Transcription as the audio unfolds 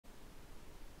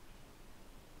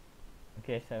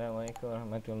Okay, Assalamualaikum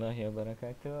warahmatullahi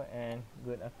wabarakatuh and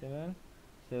good afternoon.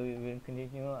 So we will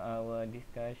continue our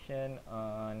discussion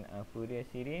on Fourier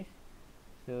series.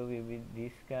 So we will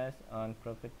discuss on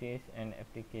properties and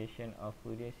application of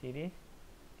Fourier series.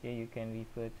 Okay, you can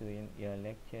refer to your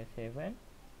lecture 7.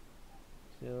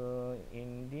 So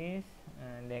in this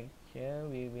lecture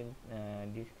we will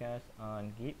discuss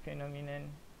on Gibbs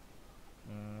phenomenon.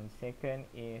 Second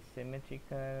is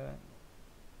symmetrical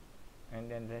and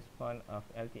then response of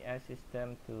LTI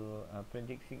system to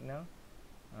predict signal.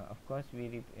 Of course,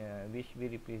 which we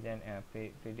represent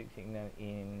predict signal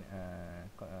in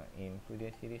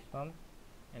Fourier series form,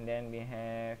 and then we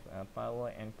have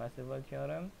power and Parseval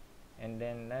theorem, and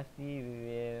then lastly we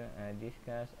will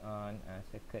discuss on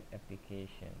circuit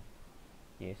application.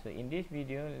 Okay, so in this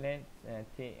video, let's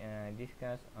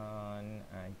discuss on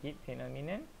Gibbs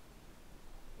phenomenon.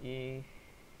 If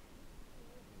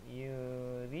you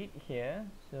read here,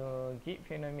 so Gibbs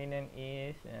phenomenon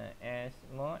is as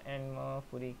more and more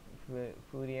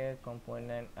Fourier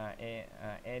component are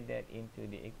added into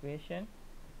the equation,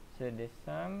 so the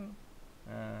sum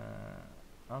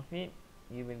of it,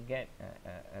 you will get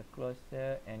a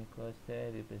closer and closer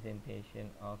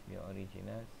representation of your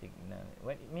original signal.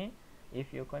 What it means, if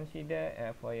you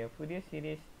consider for your Fourier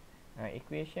series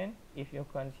equation, if you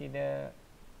consider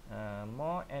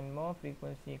more and more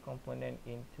frequency component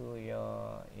into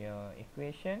your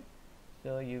equation,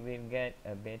 so you will get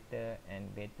a better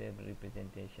and better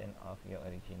representation of your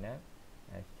original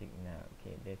signal.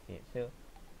 Okay, that's it.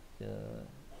 So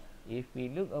if we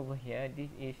look over here,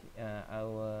 this is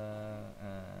our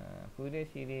Fourier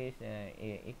series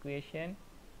equation,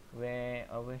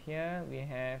 where over here we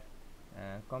have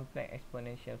complex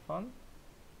exponential form,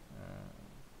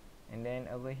 and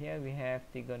then over here we have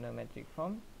trigonometric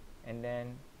form, and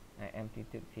then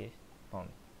amplitude phase form.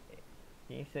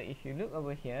 Okay, so if you look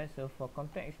over here, so for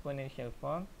complex exponential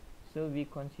form, so we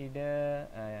consider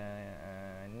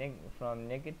from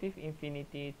negative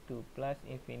infinity to plus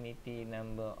infinity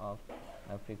number of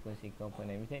frequency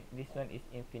component. This one is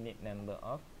infinite number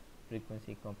of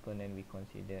frequency component we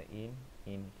consider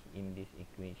in this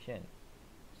equation.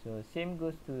 So same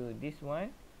goes to this one,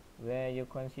 where you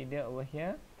consider over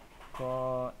here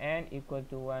for n equal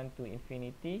to 1 to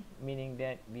infinity, meaning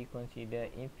that we consider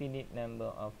infinite number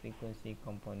of frequency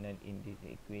component in this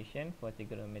equation for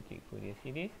trigonometric Fourier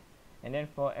series. And then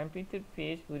for amplitude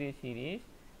phase Fourier series,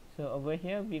 so over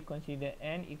here we consider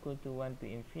n equal to 1 to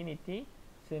infinity,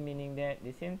 so meaning that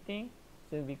the same thing,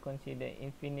 so we consider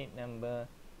infinite number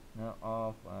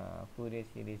of Fourier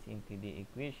series into the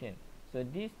equation. So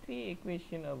these three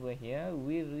equations over here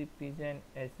will represent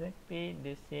exactly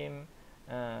the same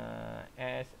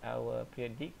as our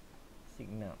predict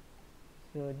signal.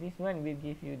 So this one will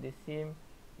give you the same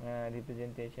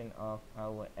representation of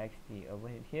our xt over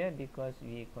here, because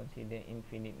we consider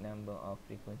infinite number of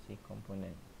frequency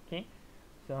component. Okay,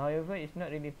 so however it's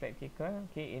not really practical,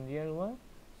 okay, in real world.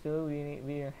 So we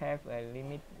will have a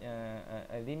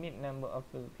limit number of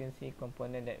frequency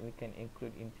component that we can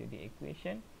include into the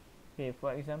equation. Okay,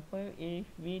 for example, if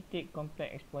we take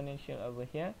complex exponential over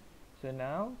here, so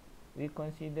now we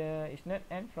consider it's not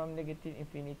n from negative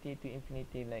infinity to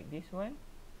infinity like this one.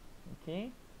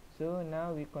 Okay, so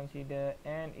now we consider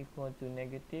n equal to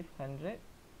negative 100,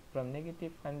 from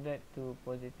negative 100 to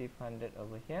positive 100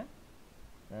 over here.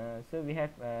 So we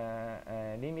have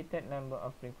a limited number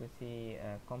of frequency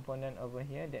component over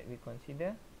here that we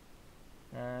consider.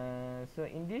 So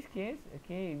in this case,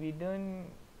 okay, we don't,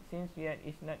 since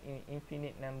it's not an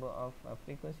infinite number of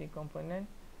frequency component,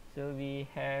 so we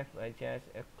have just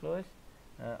a close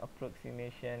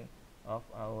approximation of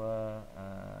our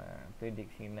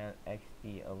predict signal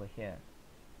xt over here.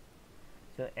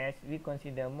 So as we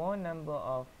consider more number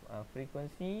of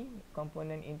frequency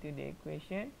component into the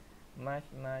equation, much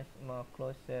more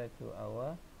closer to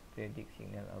our predict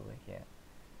signal over here.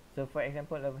 So for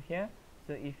example over here,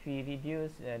 so if we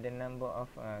reduce the number of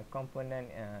component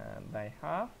by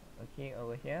half, okay,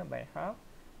 over here by half,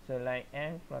 so like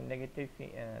n from negative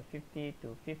 50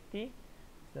 to 50.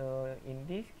 So in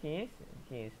this case,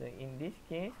 okay, so in this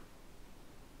case,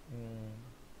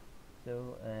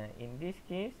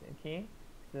 okay,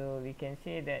 so we can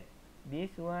say that this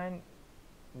one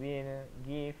will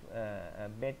give a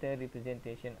better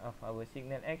representation of our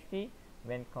signal xt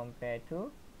when compared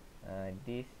to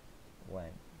this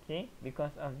one. Okay,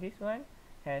 because of this one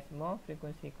has more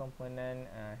frequency component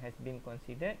has been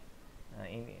considered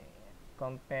in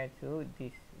compared to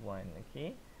this one.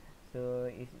 Okay, so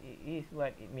it is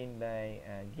what it means by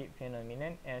Gibbs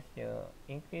phenomenon. As your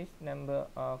increased number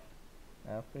of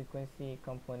frequency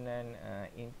component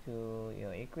into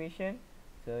your equation,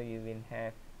 so you will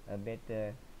have a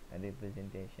better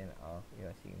representation of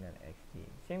your signal xt.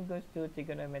 Same goes to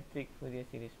trigonometric Fourier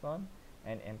series form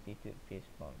and amplitude phase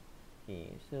form.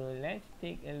 Okay, so let's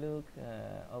take a look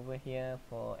over here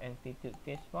for amplitude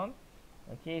phase form.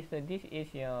 Okay, so this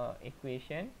is your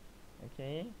equation.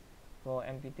 Okay, for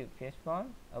amplitude phase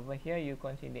form, over here you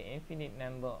consider infinite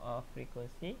number of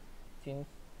frequency, since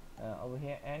over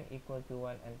here n equal to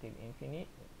 1 until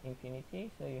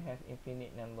infinity, so you have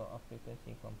infinite number of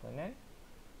frequency component.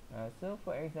 So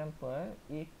for example,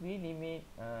 if we limit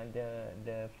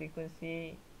the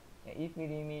frequency, if we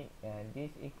limit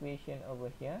this equation over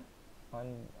here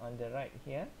on the right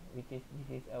here, which is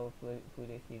this is our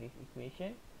Fourier series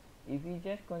equation. If we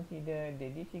just consider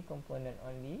the DC component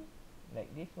only,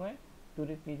 like this one, to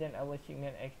represent our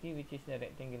signal xt, which is the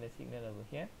rectangular signal over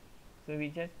here, so we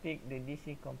just take the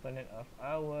DC component of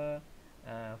our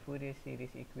Fourier series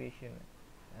equation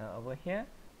over here.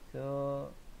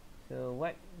 So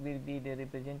what will be the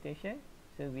representation?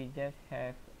 So we just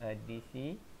have a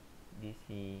DC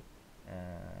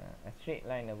a straight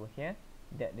line over here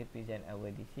that represent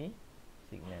our DC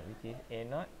signal, which is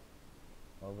A0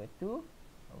 over 2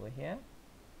 over here.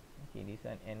 Okay, this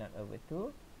one A0 over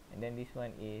 2, and then this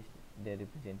one is the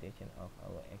representation of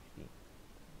our xt.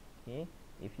 Okay,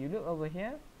 if you look over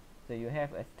here, so you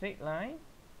have a straight line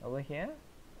over here,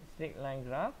 straight line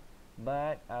graph,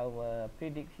 but our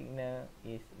predict signal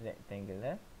is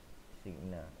rectangular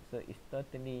signal, so it's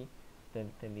totally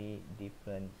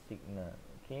different signal.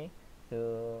 Okay,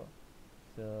 so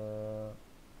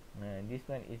this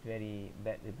one is very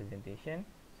bad representation.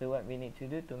 So what we need to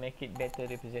do to make it better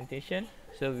representation,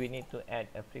 so we need to add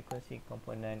a frequency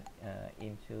component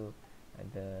into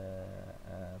the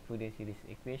Fourier series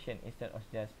equation, instead of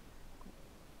just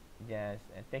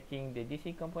taking the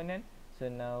DC component. So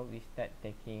now we start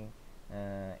taking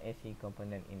AC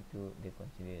component into the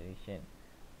consideration.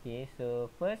 Okay, so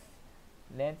first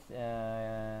let's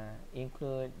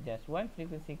include just one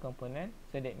frequency component.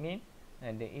 So that means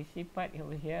the AC part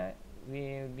over here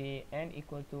will be n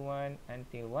equal to 1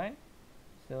 until 1.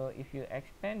 So if you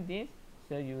expand this,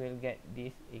 so you will get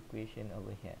this equation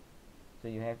over here. So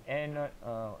you have n0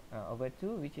 over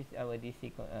 2, which is our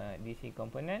DC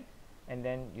component, and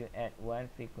then you add one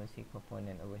frequency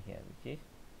component over here, which is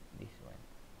this one.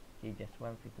 Okay, just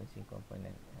one frequency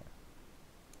component.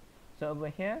 So over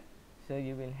here, so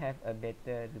you will have a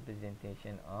better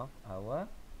representation of our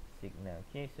signal.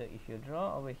 Okay, so if you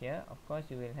draw over here, of course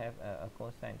you will have a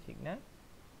cosine signal.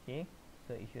 Okay,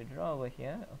 so if you draw over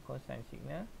here a cosine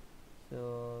signal,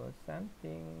 so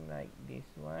something like this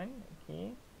one.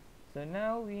 Okay, so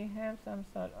now we have some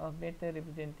sort of better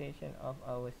representation of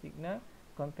our signal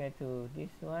compared to this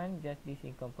one, just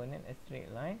DC component, a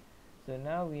straight line. So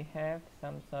now we have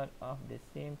some sort of the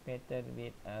same pattern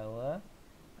with our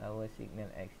signal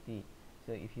xt.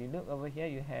 So if you look over here,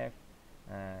 you have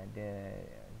the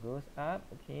goes up.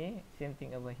 Okay, same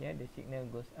thing over here, the signal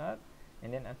goes up,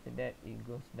 and then after that it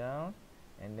goes down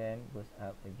and then goes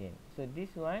up again. So this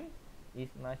one is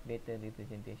much better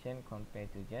representation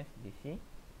compared to just DC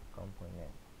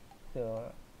component.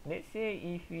 So let's say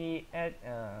if we add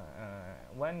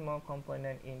one more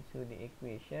component into the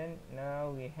equation, now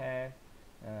we have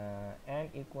n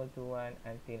equal to 1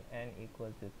 until n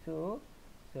equal to 2.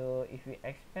 So if we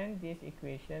expand this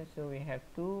equation, so we have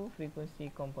two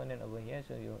frequency component over here,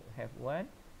 so you have one,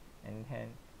 and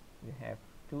then you have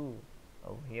two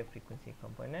over here frequency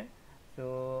component.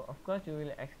 So of course you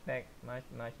will expect much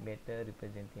better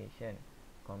representation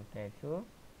compared to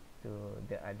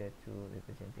the other two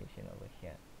representation over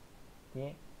here.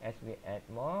 Okay, as we add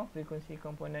more frequency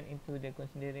component into the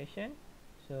consideration,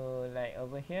 so like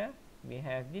over here we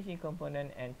have DC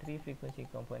component and three frequency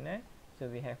component. So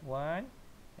we have 1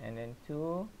 and then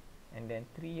 2 and then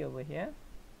 3 over here.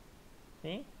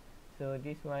 See, so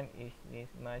this one is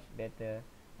much better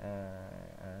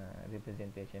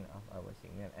representation of our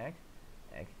signal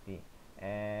xt.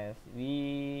 As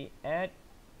we add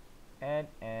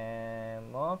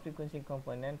more frequency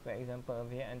component, for example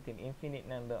over here until infinite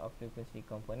number of frequency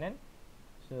component,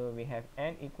 so we have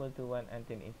n equal to 1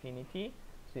 until infinity.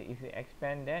 So if we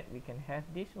expand that, we can have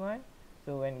this one.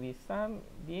 So when we sum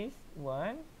this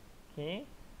one, okay,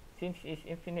 since it's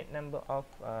infinite number of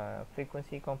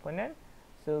frequency component,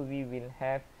 so we will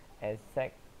have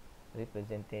exact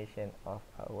representation of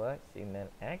our signal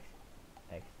xt.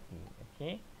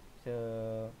 Okay,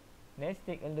 so let's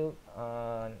take a look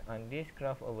on this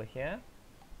graph over here.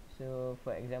 So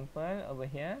for example over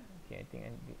here, okay, I think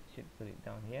I should put it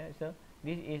down here. So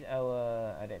this is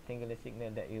our rectangular signal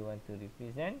that we want to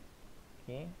represent.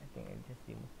 Okay, I think I just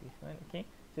remove this one. Okay,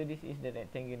 So this is the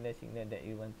rectangular signal that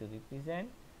we want to represent.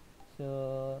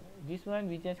 So this one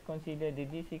we just consider the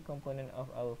DC component of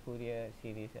our Fourier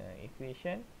series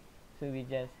equation. So we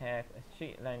just have a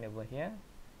straight line over here,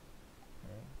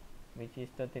 which is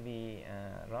totally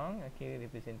wrong, okay,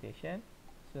 representation.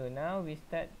 So now we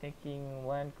start taking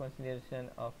one consideration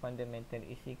of fundamental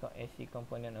AC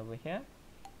component over here.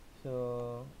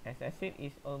 So as I said,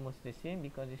 it's almost the same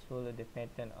because it follow the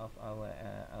pattern of our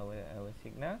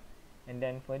signal. And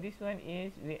then for this one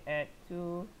is we add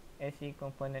two AC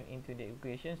component into the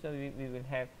equation. So we will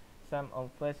have sum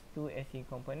of first two AC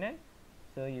component.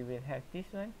 So you will have this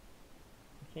one,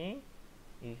 okay,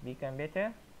 it become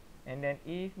better. And then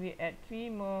if we add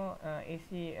three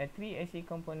AC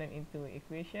component into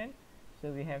equation,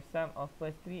 so we have sum of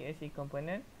first three AC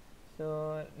component.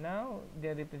 So now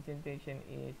the representation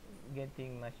is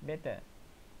getting much better.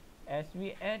 As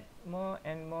we add more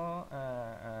and more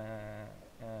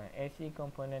AC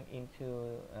component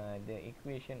into the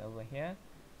equation over here,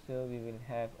 so we will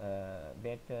have a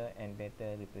better and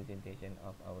better representation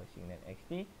of our signal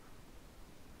xt.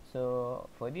 So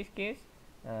for this case,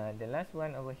 the last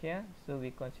one over here, so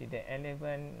we consider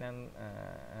 11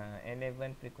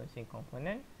 frequency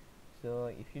component. So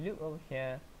if you look over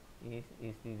here, is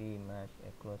really much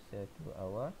closer to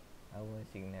our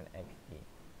signal xt.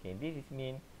 Okay, this is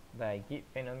mean by Gibbs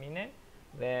phenomenon,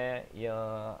 where you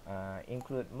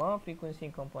include more frequency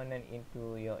component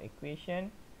into your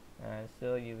equation,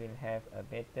 so you will have a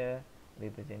better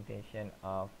representation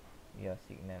of your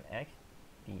signal xt.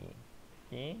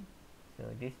 Okay, so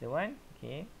this is the one.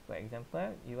 Okay, for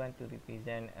example, you want to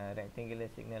represent a rectangular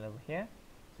signal over here.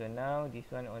 So now this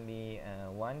one only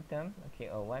one term, okay,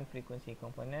 or one frequency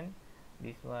component.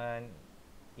 This one,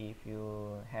 if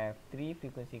you have three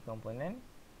frequency component.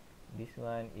 This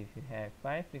one if you have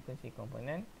 5 frequency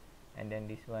component, and then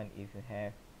this one if you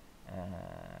have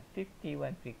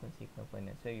 51 frequency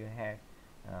component. So you have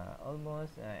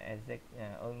almost I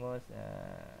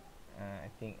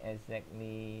think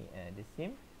exactly the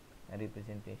same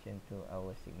representation to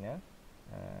our signal,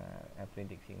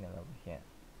 predict signal over here.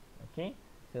 Okay,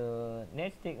 so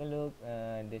let's take a look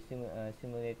the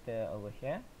simulator over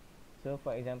here. So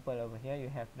for example, over here you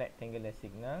have rectangular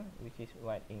signal, which is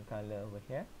white in color over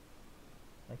here.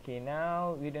 Okay,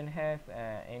 now we don't have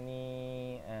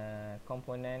any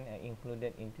component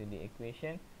included into the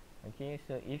equation. Okay,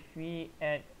 so if we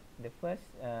add the first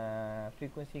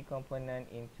frequency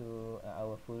component into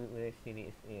our Fourier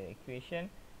series equation,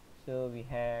 so we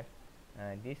have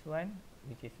this one,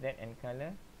 which is red in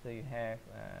color. So you have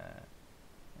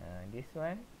this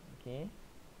one, okay,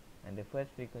 and the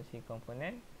first frequency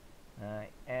component.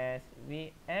 As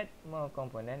we add more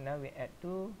component, now we add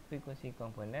two frequency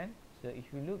component. So if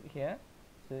you look here,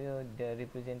 so the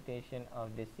representation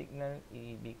of the signal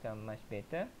become much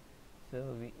better.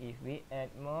 So if we add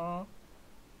more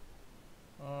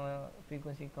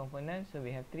frequency component, so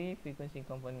we have three frequency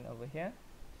component over here.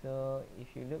 So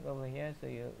if you look over here, so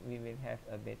we will have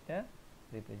a better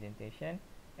representation.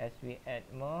 As we add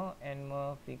more and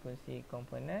more frequency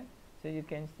component, so you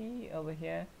can see over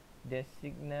here the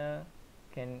signal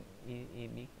can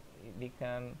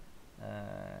become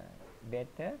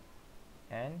better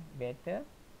and better,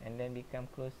 and then become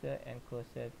closer and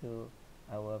closer to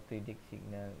our predict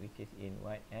signal, which is in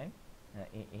white and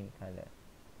in color,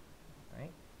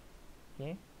 right?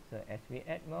 Okay, so as we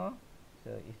add more,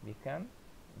 so it's become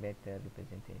better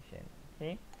representation.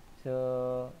 Okay,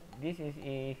 so this is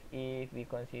if we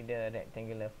consider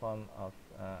rectangular form of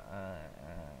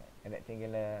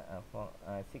rectangular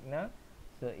signal.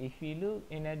 So if we look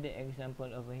another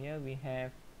example over here, we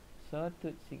have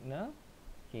sawtooth signal.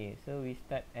 Okay, so we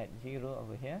start at 0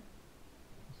 over here.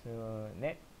 So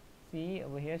let's see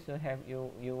over here. So have you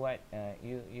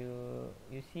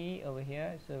see over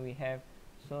here. So we have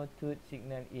sawtooth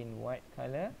signal in white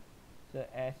color. So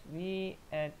as we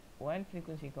add one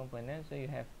frequency component, so you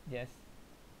have just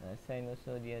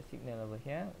sinusoidal signal over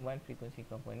here, one frequency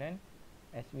component.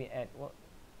 As we add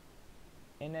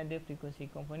another frequency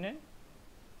component,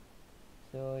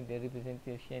 so the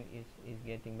representation is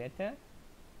getting better.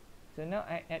 So now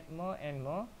I add more and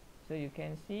more, so you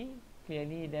can see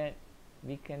clearly that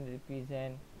we can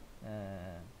represent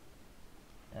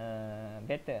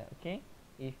better, okay,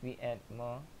 if we add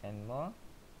more and more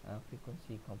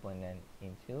frequency component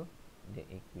into the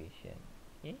equation.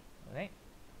 Okay, alright.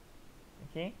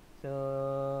 Okay,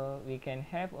 so we can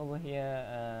have over here,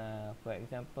 for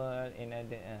example,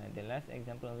 another the last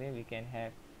example over here, we can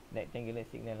have rectangular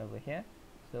signal over here.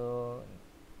 So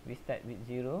we start with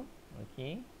 0,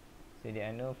 okay. So there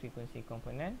are no frequency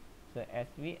component. So as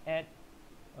we add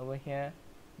over here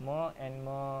more and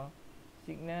more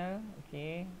signal,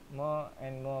 okay, more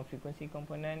and more frequency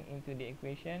component into the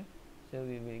equation, so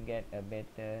we will get a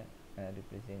better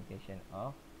representation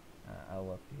of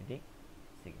our periodic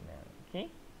signal. Okay,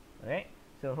 alright.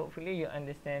 So hopefully you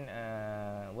understand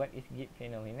what is Gibbs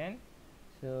phenomenon.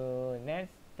 So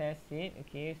let's test it.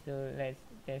 Okay, so let's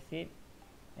test it,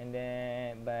 and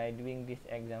then by doing this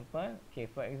example. Okay,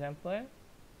 for example,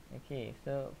 okay,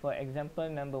 so for example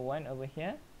number 1 over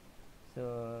here.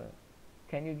 So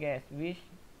can you guess which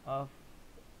of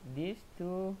these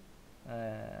two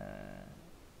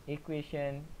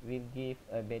equation will give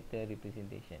a better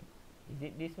representation? Is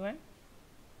it this one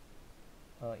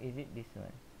or is it this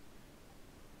one?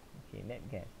 Okay, let's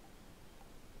guess.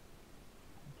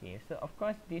 Okay, so of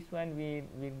course this one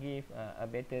will give a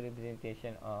better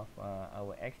representation of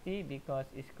our xt, because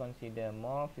it's considered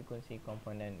more frequency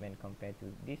component when compared to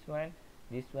this one.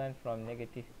 This one from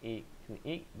negative 8 to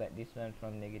 8, but this one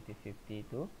from negative 50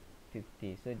 to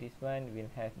 50. So this one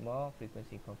will have more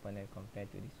frequency component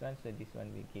compared to this one. So this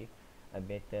one will give a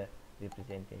better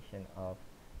representation of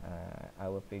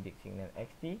our periodic signal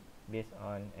xt based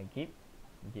on a Gibbs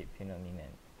phenomenon.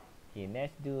 Okay,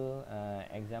 let's do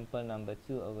example number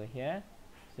 2 over here.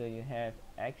 So you have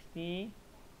xt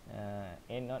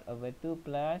a0 over 2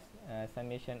 plus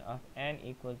summation of n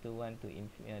equal to 1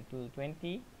 to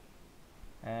 20.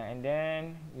 And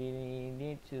then we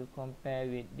need to compare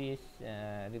with this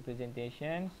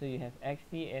representation. So you have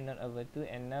xt a0 over 2,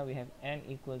 and now we have n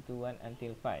equal to 1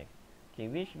 until 5. Okay,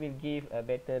 which will give a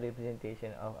better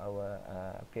representation of our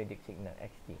periodic signal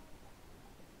xt?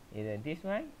 Either this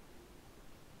one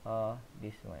or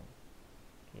this one.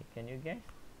 Okay, can you guess?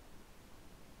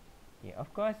 Okay,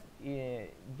 of course,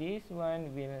 this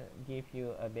one will give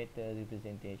you a better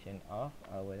representation of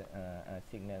our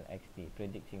signal xt,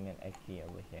 predict signal xt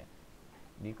over here,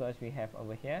 because we have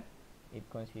over here it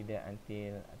consider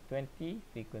until 20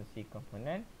 frequency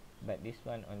component, but this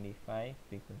one only 5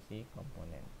 frequency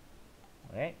component.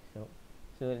 Alright, so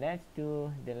let's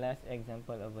do the last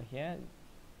example over here.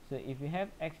 So if you have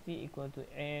xt equal to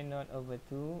a0 over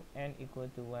 2, n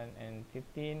equal to 1 and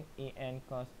 15, an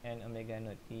cos n omega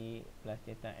naught t plus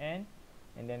theta n.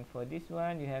 And then for this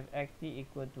one, you have xt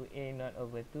equal to a0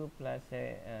 over 2 plus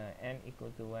n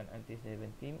equal to 1 until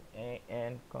 17,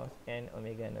 an cos n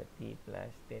omega naught t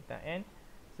plus theta n.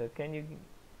 So can you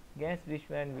guess which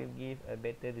one will give a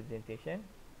better representation?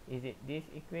 Is it this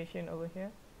equation over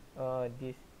here or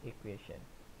this equation?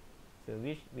 So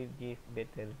which will give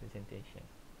better representation?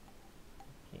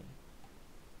 Okay.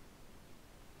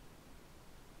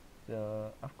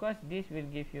 So of course this will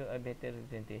give you a better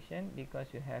representation, because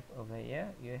you have over here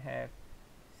you have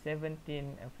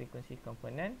 17 frequency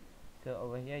component. So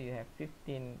over here you have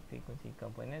 15 frequency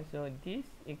component. So this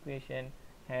equation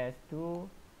has two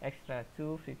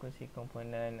frequency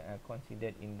component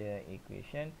considered in the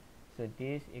equation. So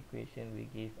this equation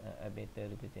will give a better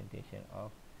representation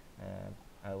of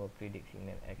our predict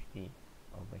signal xt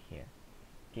over here.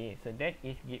 Okay, so that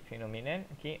is Gibbs phenomenon.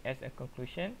 Okay, as a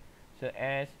conclusion, so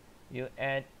as you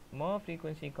add more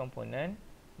frequency component,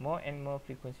 more and more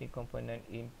frequency component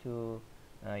into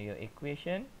your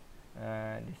equation,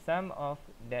 the sum of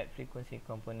that frequency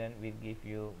component will give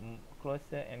you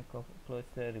closer and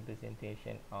closer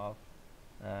representation of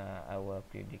our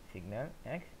periodic signal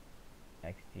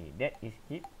xt. That is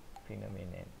Gibbs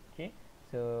phenomenon. Okay,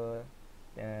 so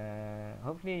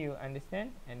hopefully you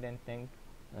understand, and then thanks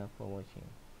for watching.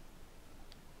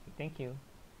 Thank you.